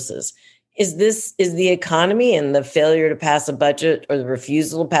services. Is the economy and the failure to pass a budget or the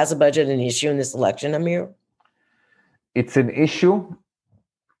refusal to pass a budget an issue in this election, Amir? It's an issue.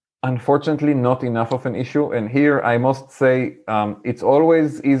 Unfortunately, not enough of an issue. And here I must say, it's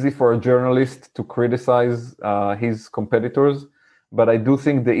always easy for a journalist to criticize his competitors. But I do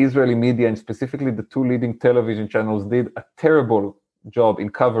think the Israeli media, and specifically the 2 leading television channels, did a terrible job in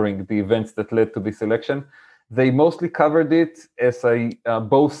covering the events that led to this election. They mostly covered it as a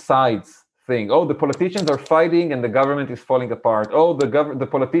both sides thing. Oh, the politicians are fighting and the government is falling apart. Oh, the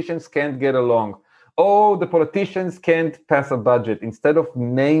politicians can't get along. Oh, the politicians can't pass a budget. Instead of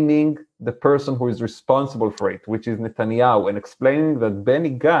naming the person who is responsible for it, which is Netanyahu, and explaining that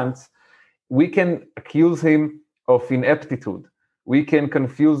Benny Gantz, we can accuse him of ineptitude. We can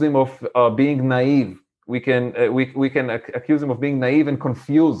confuse him of being naive. We can accuse him of being naive and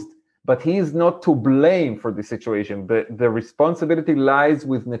confused. But he is not to blame for the situation. The responsibility lies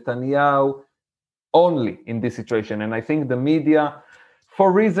with Netanyahu only in this situation. And I think the media,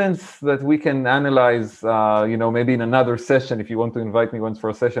 for reasons that we can analyze, maybe in another session, if you want to invite me once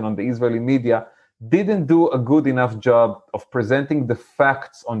for a session on the Israeli media, didn't do a good enough job of presenting the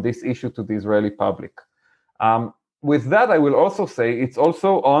facts on this issue to the Israeli public. With that, I will also say it's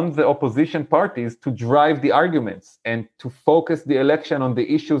also on the opposition parties to drive the arguments and to focus the election on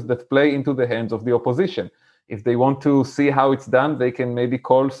the issues that play into the hands of the opposition. If they want to see how it's done, they can maybe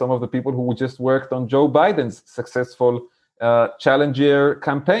call some of the people who just worked on Joe Biden's successful challenger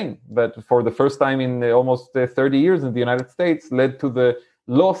campaign that for the first time in almost 30 years in the United States led to the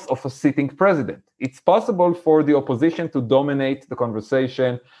loss of a sitting president. It's possible for the opposition to dominate the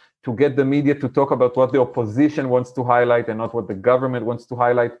conversation, to get the media to talk about what the opposition wants to highlight and not what the government wants to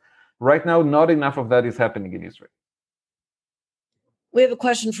highlight. Right now, not enough of that is happening in Israel. We have a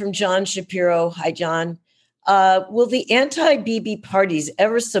question from John Shapiro. Hi, John. Will the anti-Bibi parties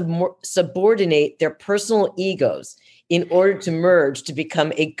ever subordinate their personal egos in order to merge to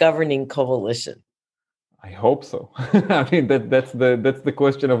become a governing coalition? I hope so. I mean, that's the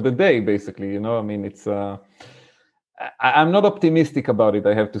question of the day, basically. I mean, it's. I'm not optimistic about it,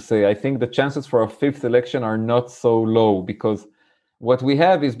 I have to say. I think the chances for a fifth election are not so low, because what we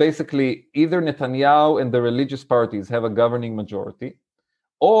have is basically either Netanyahu and the religious parties have a governing majority,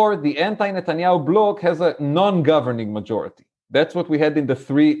 or the anti-Netanyahu bloc has a non-governing majority. That's what we had in the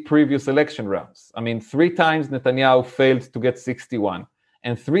 3 previous election rounds. I mean, 3 times Netanyahu failed to get 61,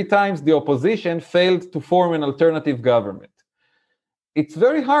 and 3 times the opposition failed to form an alternative government. It's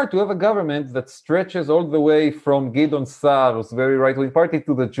very hard to have a government that stretches all the way from Gideon Sa'ar's very right-wing party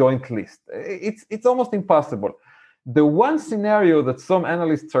to the joint list. It's almost impossible. The one scenario that some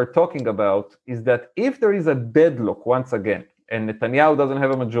analysts are talking about is that if there is a deadlock once again, and Netanyahu doesn't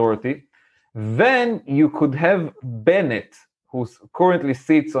have a majority, then you could have Bennett, who currently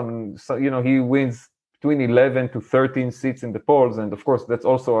sits on, he wins between 11 to 13 seats in the polls, and of course that's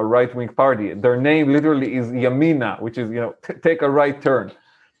also a right-wing party. Their name literally is Yamina, which is take a right turn.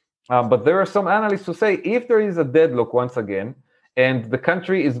 But there are some analysts who say if there is a deadlock once again, and the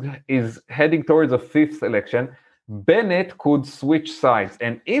country is heading towards a 5th election, Bennett could switch sides.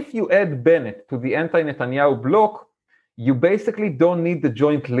 And if you add Bennett to the anti-Netanyahu bloc, you basically don't need the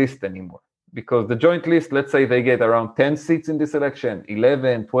joint list anymore, because the joint list, let's say they get around 10 seats in this election,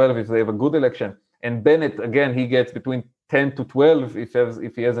 11, 12 if they have a good election. And Bennett, again, he gets between 10 to 12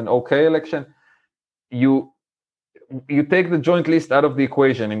 if he has an okay election. You take the joint list out of the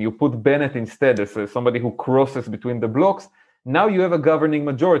equation and you put Bennett instead as somebody who crosses between the blocks. Now you have a governing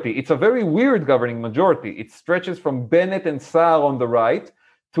majority. It's a very weird governing majority. It stretches from Bennett and Sa'ar on the right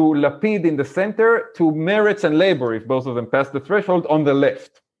to Lapid in the center to Meretz and Labor, if both of them pass the threshold, on the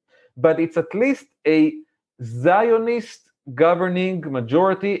left. But it's at least a Zionist governing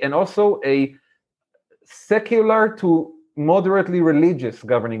majority and also a secular to moderately religious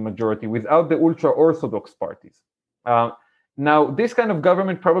governing majority without the ultra-Orthodox parties. Now, this kind of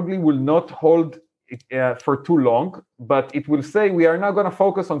government probably will not hold for too long, but it will say we are now going to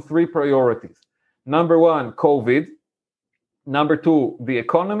focus on 3 priorities. Number 1, COVID. Number 2, the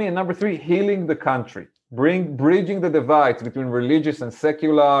economy. And number 3, healing the country. Bridging the divides between religious and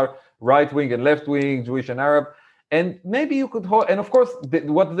secular, right-wing and left-wing, Jewish and Arab. And maybe you could hold, and of course,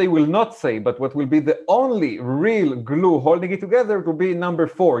 what they will not say, but what will be the only real glue holding it together will be number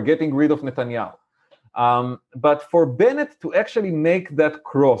 4, getting rid of Netanyahu. But for Bennett to actually make that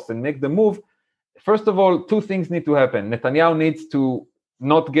cross and make the move, first of all, 2 things need to happen. Netanyahu needs to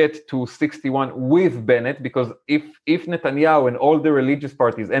not get to 61 with Bennett, because if Netanyahu and all the religious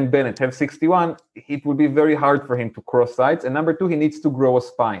parties and Bennett have 61, it will be very hard for him to cross sides. And number 2, he needs to grow a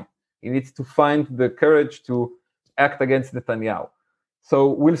spine. He needs to find the courage to act against Netanyahu. So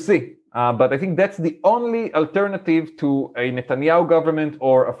we'll see. But I think that's the only alternative to a Netanyahu government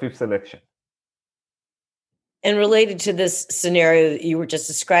or a 5th election. And related to this scenario that you were just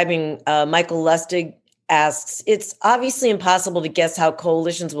describing, Michael Lustig asks, it's obviously impossible to guess how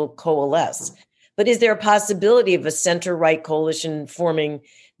coalitions will coalesce, but is there a possibility of a center-right coalition forming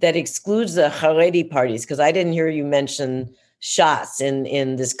that excludes the Haredi parties? Because I didn't hear you mention Shas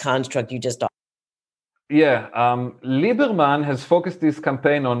in this construct you just offered. Yeah, Lieberman has focused this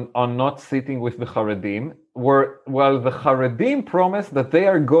campaign on not sitting with the Haredim, while the Haredim promised that they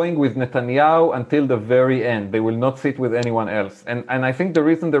are going with Netanyahu until the very end. They will not sit with anyone else. And I think the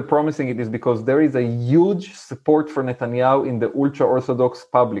reason they're promising it is because there is a huge support for Netanyahu in the ultra-Orthodox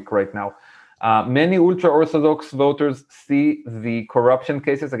public right now. Many ultra-Orthodox voters see the corruption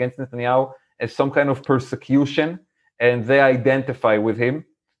cases against Netanyahu as some kind of persecution, and they identify with him.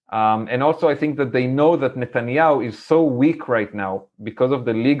 And also, I think that they know that Netanyahu is so weak right now because of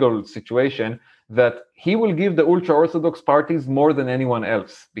the legal situation that he will give the ultra-Orthodox parties more than anyone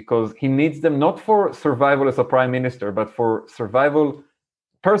else, because he needs them not for survival as a prime minister, but for survival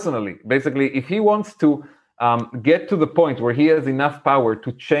personally. Basically, if he wants to get to the point where he has enough power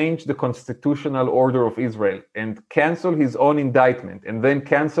to change the constitutional order of Israel and cancel his own indictment, and then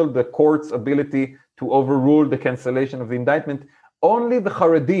cancel the court's ability to overrule the cancellation of the indictment, only the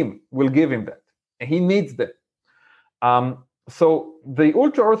Haredim will give him that. And he needs that. So the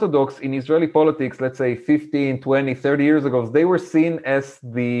ultra-Orthodox in Israeli politics, let's say 15, 20, 30 years ago, they were seen as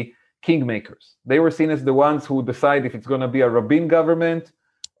the kingmakers. They were seen as the ones who decide if it's going to be a Rabin government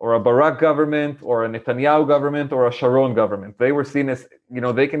or a Barak government, or a Netanyahu government, or a Sharon government. They were seen as,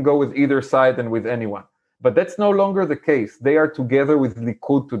 they can go with either side and with anyone. But that's no longer the case. They are together with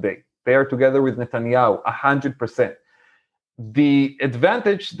Likud today. They are together with Netanyahu, 100%. The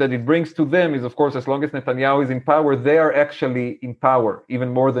advantage that it brings to them is, of course, as long as Netanyahu is in power, they are actually in power, even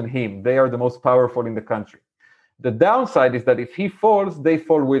more than him. They are the most powerful in the country. The downside is that if he falls, they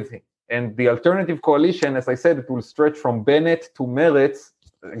fall with him. And the alternative coalition, as I said, it will stretch from Bennett to Meretz.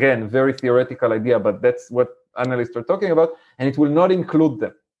 Again, very theoretical idea, but that's what analysts are talking about. And it will not include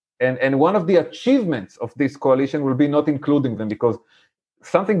them. And one of the achievements of this coalition will be not including them, because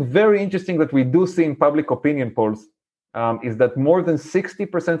something very interesting that we do see in public opinion polls is that more than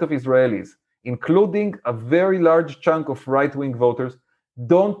 60% of Israelis, including a very large chunk of right-wing voters,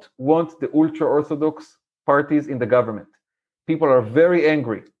 don't want the ultra-Orthodox parties in the government. People are very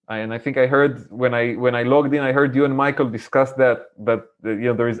angry. And I think I heard when I logged in, I heard you and Michael discuss that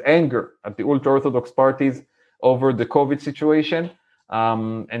there is anger at the ultra-Orthodox parties over the COVID situation.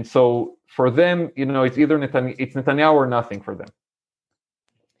 And so for them, it's either Netanyahu or nothing for them.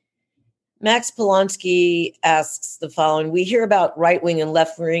 Max Polonsky asks the following: we hear about right-wing and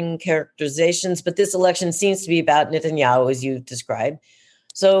left-wing characterizations, but this election seems to be about Netanyahu, as you described.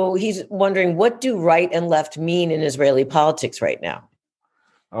 So he's wondering, what do right and left mean in Israeli politics right now?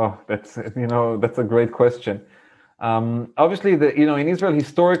 Oh, that's a great question. Obviously, in Israel,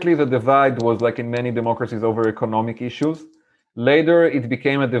 historically, the divide was, like in many democracies, over economic issues. Later, it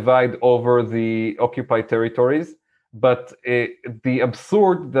became a divide over the occupied territories. But the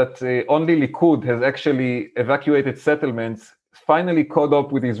absurd that only Likud has actually evacuated settlements finally caught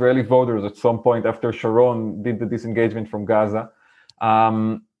up with Israeli voters at some point after Sharon did the disengagement from Gaza.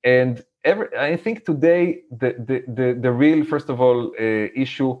 I think today the real, first of all,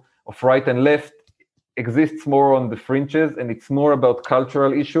 issue of right and left exists more on the fringes, and it's more about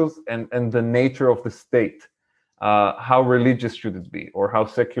cultural issues and the nature of the state. How religious should it be, or how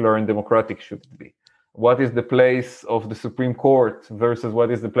secular and democratic should it be? What is the place of the Supreme Court versus what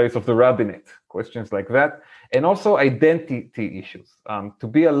is the place of the rabbinate? Questions like that. And also identity issues. To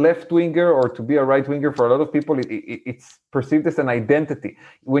be a left-winger or to be a right-winger, for a lot of people, it's perceived as an identity.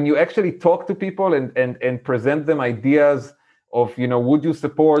 When you actually talk to people and present them ideas of, would you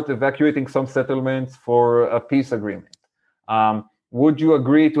support evacuating some settlements for a peace agreement? Would you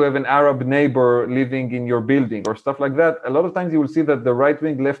agree to have an Arab neighbor living in your building, or stuff like that? A lot of times you will see that the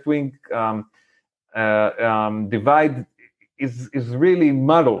right-wing, left-wing divide is really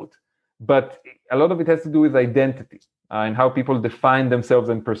muddled, but a lot of it has to do with identity and how people define themselves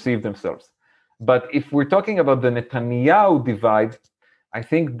and perceive themselves. But if we're talking about the Netanyahu divide, I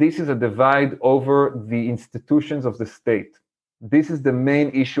think this is a divide over the institutions of the state. This is the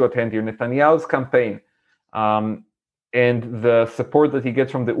main issue at hand here. Netanyahu's campaign and the support that he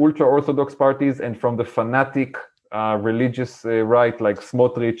gets from the ultra-Orthodox parties and from the fanatic religious right like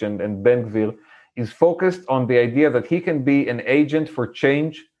Smotrich and Ben-Gvir is focused on the idea that he can be an agent for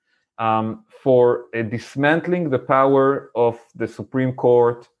change, for dismantling the power of the Supreme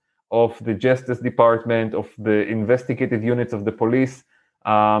Court, of the Justice Department, of the investigative units of the police,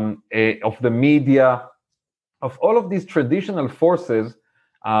 of the media, of all of these traditional forces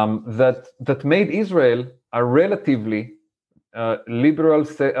that made Israel a relatively liberal,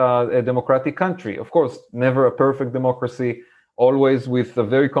 democratic country. Of course, never a perfect democracy, always with a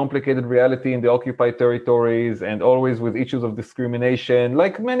very complicated reality in the occupied territories, and always with issues of discrimination,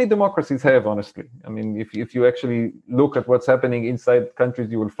 like many democracies have, honestly. I mean, if you actually look at what's happening inside countries,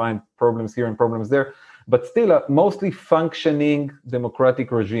 you will find problems here and problems there, but still a mostly functioning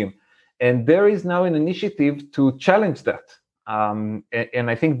democratic regime. And there is now an initiative to challenge that. And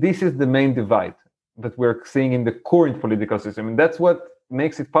I think this is the main divide that we're seeing in the current political system. And that's what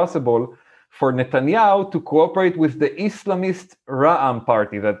makes it possible for Netanyahu to cooperate with the Islamist Ra'am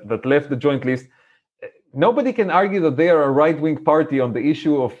party that left the joint list. Nobody can argue that they are a right-wing party on the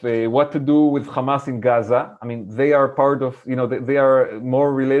issue of what to do with Hamas in Gaza. I mean, they are part of, they are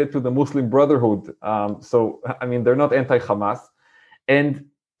more related to the Muslim Brotherhood. So, I mean, they're not anti-Hamas. And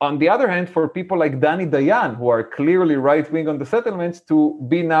on the other hand, for people like Danny Dayan, who are clearly right-wing on the settlements, to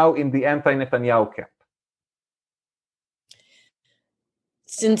be now in the anti-Netanyahu camp.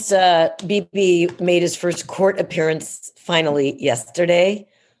 Since Bibi made his first court appearance finally yesterday,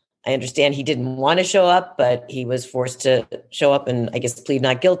 I understand he didn't want to show up, but he was forced to show up and I guess plead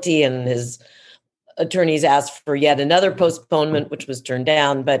not guilty, and his attorneys asked for yet another postponement, which was turned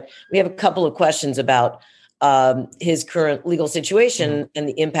down. But we have a couple of questions about his current legal situation and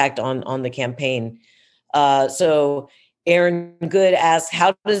the impact on the campaign. So Aaron Good asks,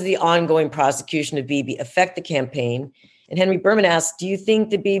 how does the ongoing prosecution of Bibi affect the campaign? And Henry Berman asks, do you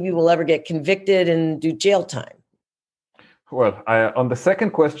think the Bibi will ever get convicted and do jail time? Well, on the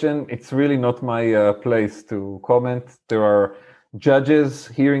second question, it's really not my place to comment. There are judges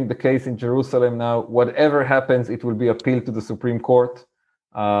hearing the case in Jerusalem now. Whatever happens, it will be appealed to the Supreme Court,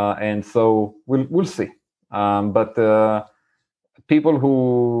 and so we'll see. But people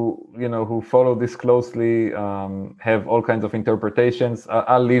who follow this closely have all kinds of interpretations.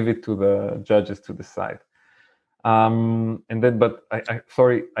 I'll leave it to the judges to decide. And then, but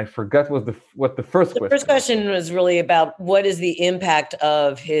sorry, I forgot what the first question. The first question was really about what is the impact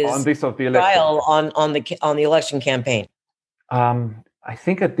of his trial on the election campaign. I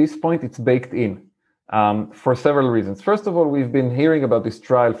think at this point it's baked in for several reasons. First of all, we've been hearing about this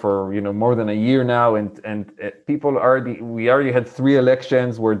trial for more than a year now, and people we already had 3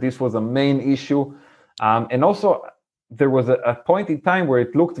 elections where this was a main issue, and also there was a point in time where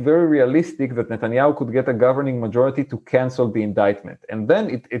it looked very realistic that Netanyahu could get a governing majority to cancel the indictment. And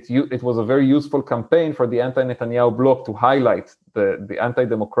then it was a very useful campaign for the anti-Netanyahu bloc to highlight the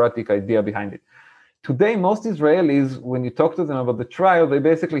anti-democratic idea behind it. Today, most Israelis, when you talk to them about the trial, they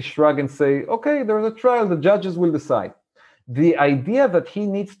basically shrug and say, okay, there's a trial, the judges will decide. The idea that he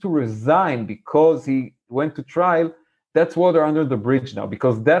needs to resign because he went to trial, that's water under the bridge now,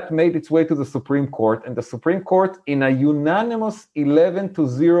 because that made its way to the Supreme Court, and the Supreme Court, in a unanimous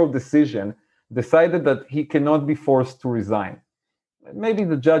 11-0 decision, decided that he cannot be forced to resign. Maybe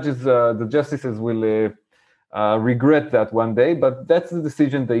the justices will regret that one day, but that's the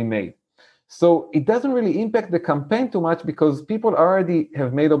decision they made. So it doesn't really impact the campaign too much because people already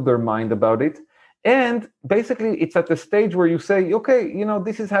have made up their mind about it. And basically, it's at the stage where you say, okay,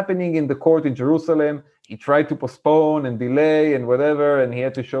 this is happening in the court in Jerusalem. He tried to postpone and delay and whatever, and he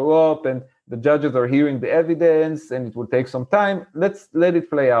had to show up, and the judges are hearing the evidence, and it will take some time. Let's let it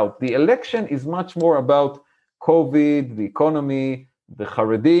play out. The election is much more about COVID, the economy, the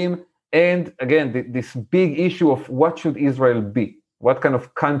Haredim, and again, this big issue of what should Israel be? What kind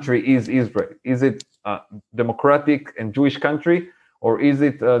of country is Israel? Is it a democratic and Jewish country? Or is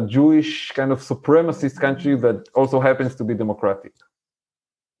it a Jewish kind of supremacist country that also happens to be democratic?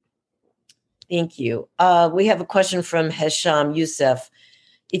 Thank you. We have a question from Hesham Youssef.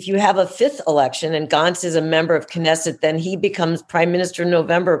 If you have a 5th election and Gantz is a member of Knesset, then he becomes prime minister in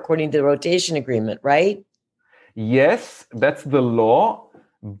November, according to the rotation agreement, right? Yes, that's the law.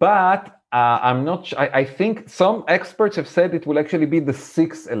 But I'm not sure. I think some experts have said it will actually be the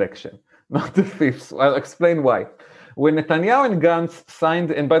 6th election, not the 5th. I'll explain why. When Netanyahu and Gantz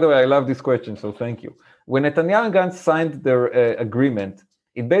signed, and by the way, I love this question, so thank you. When Netanyahu and Gantz signed their agreement,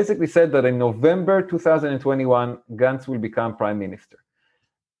 it basically said that in November 2021, Gantz will become prime minister.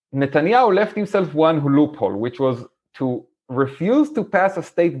 Netanyahu left himself one loophole, which was to refuse to pass a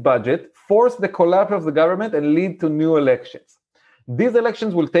state budget, force the collapse of the government, and lead to new elections. These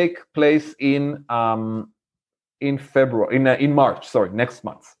elections will take place in March, next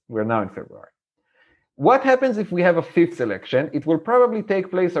month. We're now in February. What happens if we have a 5th election? It will probably take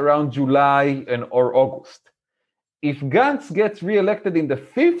place around July or August. If Gantz gets reelected in the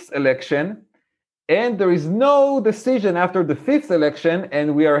 5th election, and there is no decision after the 5th election,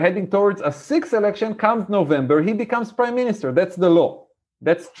 and we are heading towards a 6th election, comes November, he becomes prime minister. That's the law.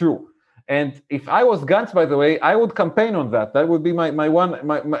 That's true. And if I was Gantz, by the way, I would campaign on that. That would be my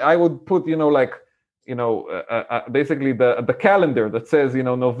I would put, basically the calendar that says,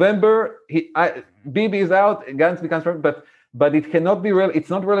 November, Bibi is out, Gantz becomes president, but it cannot be it's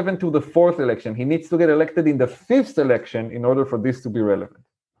not relevant to the 4th election. He needs to get elected in the 5th election in order for this to be relevant.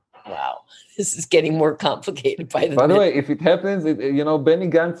 Wow, this is getting more complicated by the way, if it happens, Benny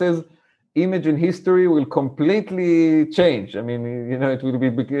Gantz's image in history will completely change. I mean, it will be,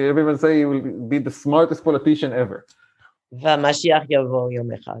 everyone say he will be the smartest politician ever. Mashiach yavo yom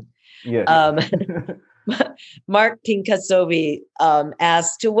echad. Yes. Mark Pinkasovi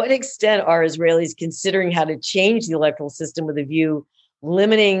asks, to what extent are Israelis considering how to change the electoral system with a view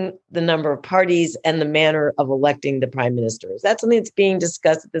limiting the number of parties and the manner of electing the prime minister? Is that something that's being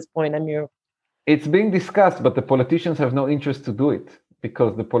discussed at this point, Amir? It's being discussed, but the politicians have no interest to do it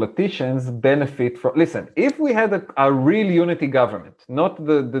because the politicians benefit from... Listen, if we had a real unity government, not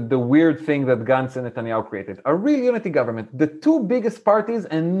the weird thing that Gantz and Netanyahu created, a real unity government, the 2 biggest parties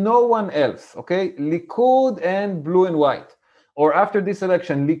and no one else, okay? Likud and Blue and White. Or after this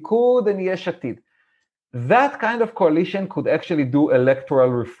election, Likud and Yesh Atid. That kind of coalition could actually do electoral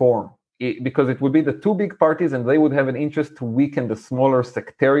reform because it would be the 2 big parties and they would have an interest to weaken the smaller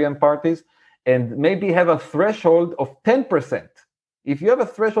sectarian parties and maybe have a threshold of 10%. If you have a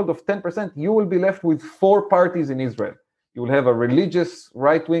threshold of 10%, you will be left with 4 parties in Israel. You will have a religious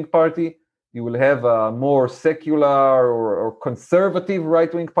right-wing party, You will have a more secular or conservative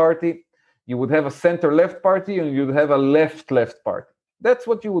right-wing party. You would have a center-left party, and you'd have a left-left party. That's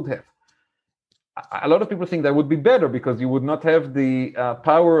what you would have. A lot of people think that would be better because you would not have the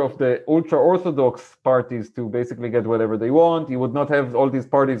power of the ultra-Orthodox parties to basically get whatever they want. You would not have all these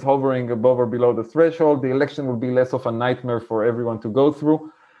parties hovering above or below the threshold. The election would be less of a nightmare for everyone to go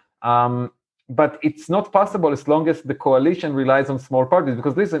through. But it's not possible as long as the coalition relies on small parties.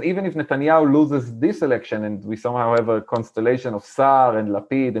 Because listen, even if Netanyahu loses this election and we somehow have a constellation of Saar and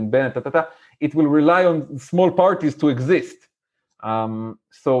Lapid and Bennett, it will rely on small parties to exist. And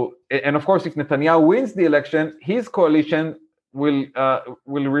of course, if Netanyahu wins the election, his coalition will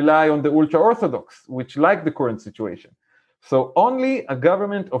rely on the ultra-Orthodox, which like the current situation. So only a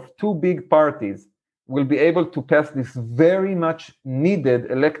government of two big parties will be able to pass this very much needed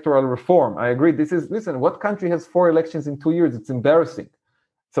electoral reform. I agree. Listen, what country has 4 elections in 2 years? It's embarrassing.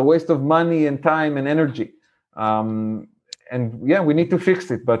 It's a waste of money and time and energy. And yeah, we need to fix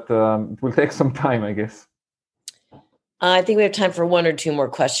it, but it will take some time, I guess. I think we have time for 1 or 2 more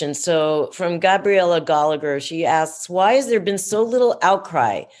questions. So from Gabriela Gallagher, she asks, why has there been so little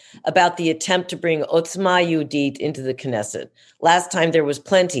outcry about the attempt to bring Otzma Yehudit into the Knesset? Last time there was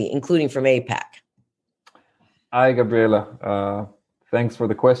plenty, including from AIPAC. Hi, Gabriela. Thanks for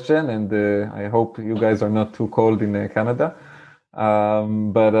the question, and I hope you guys are not too cold in Canada.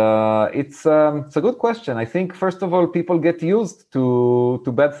 But it's a good question. I think, first of all, people get used to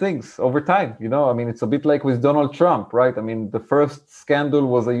bad things over time. I mean, it's a bit like with Donald Trump, right? I mean, the first scandal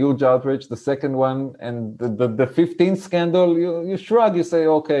was a huge outrage. The second one and the 15th scandal, you shrug, you say,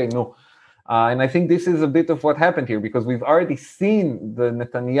 okay, no. And I think this is a bit of what happened here, because we've already seen the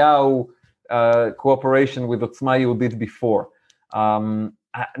Netanyahu cooperation with Otzma Yehudit before.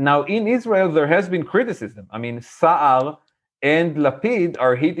 Now, in Israel, there has been criticism. I mean, Saar and Lapid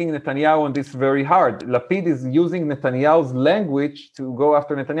are hitting Netanyahu on this very hard. Lapid is using Netanyahu's language to go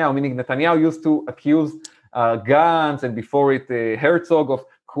after Netanyahu, meaning Netanyahu used to accuse Gantz and before it Herzog of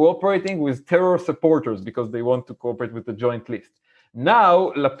cooperating with terror supporters because they want to cooperate with the joint list.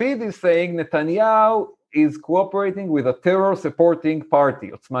 Now, Lapid is saying Netanyahu is cooperating with a terror-supporting party,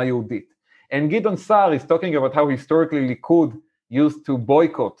 Otzma Yehudit. And Gideon Saar is talking about how historically Likud used to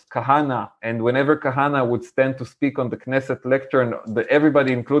boycott Kahana, and whenever Kahana would stand to speak on the Knesset lectern,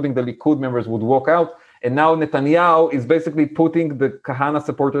 everybody, including the Likud members, would walk out. And now Netanyahu is basically putting the Kahana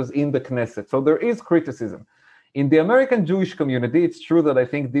supporters in the Knesset. So there is criticism. In the American Jewish community, it's true that I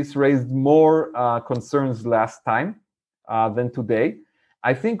think this raised more concerns last time than today.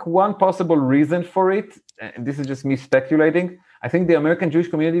 I think one possible reason for it, and this is just me speculating, I think the American Jewish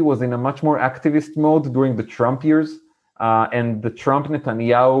community was in a much more activist mode during the Trump years. And the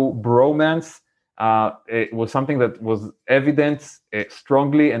Trump-Netanyahu bromance, it was something that was evident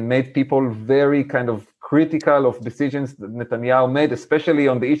strongly and made people very kind of critical of decisions that Netanyahu made, especially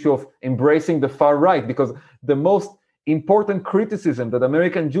on the issue of embracing the far right, because the most important criticism that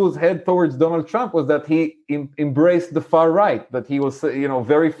American Jews had towards Donald Trump was that he embraced the far right, that he was,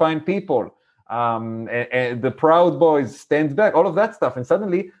 very fine people. And the Proud Boys, Stand Back, all of that stuff. And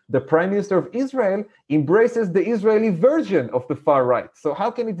suddenly the Prime Minister of Israel embraces the Israeli version of the far right. So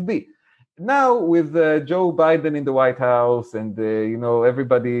how can it be? Now with Joe Biden in the White House and,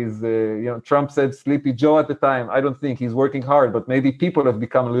 everybody's, Trump said Sleepy Joe at the time. I don't think he's working hard, but maybe people have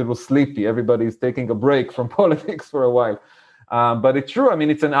become a little sleepy. Everybody's taking a break from politics for a while. But it's true. I mean,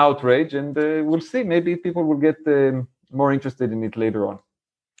 it's an outrage, and we'll see. Maybe people will get more interested in it later on.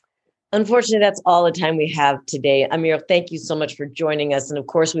 Unfortunately, that's all the time we have today. Amir, thank you so much for joining us. And of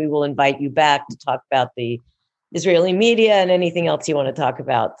course, we will invite you back to talk about the Israeli media and anything else you want to talk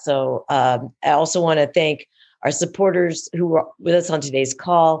about. So I also want to thank our supporters who were with us on today's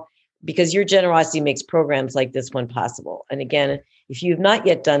call, because your generosity makes programs like this one possible. And again, if you have not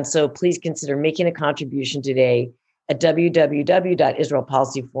yet done so, please consider making a contribution today at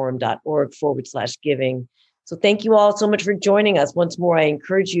www.israelpolicyforum.org/giving. So thank you all so much for joining us. Once more, I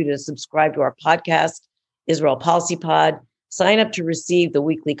encourage you to subscribe to our podcast, Israel Policy Pod, sign up to receive the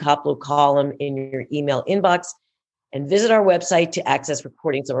weekly Koplo column in your email inbox, and visit our website to access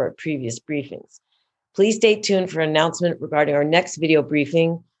recordings of our previous briefings. Please stay tuned for an announcement regarding our next video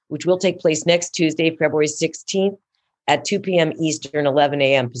briefing, which will take place next Tuesday, February 16th at 2 p.m. Eastern, 11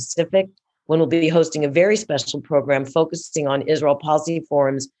 a.m. Pacific, when we'll be hosting a very special program focusing on Israel Policy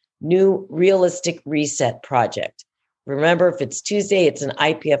Forum's new Realistic Reset project. Remember, if it's Tuesday, it's an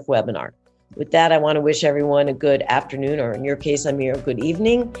IPF webinar. With that, I want to wish everyone a good afternoon, or in your case, Amir, a good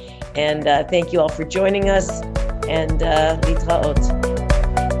evening. And thank you all for joining us, and litraot.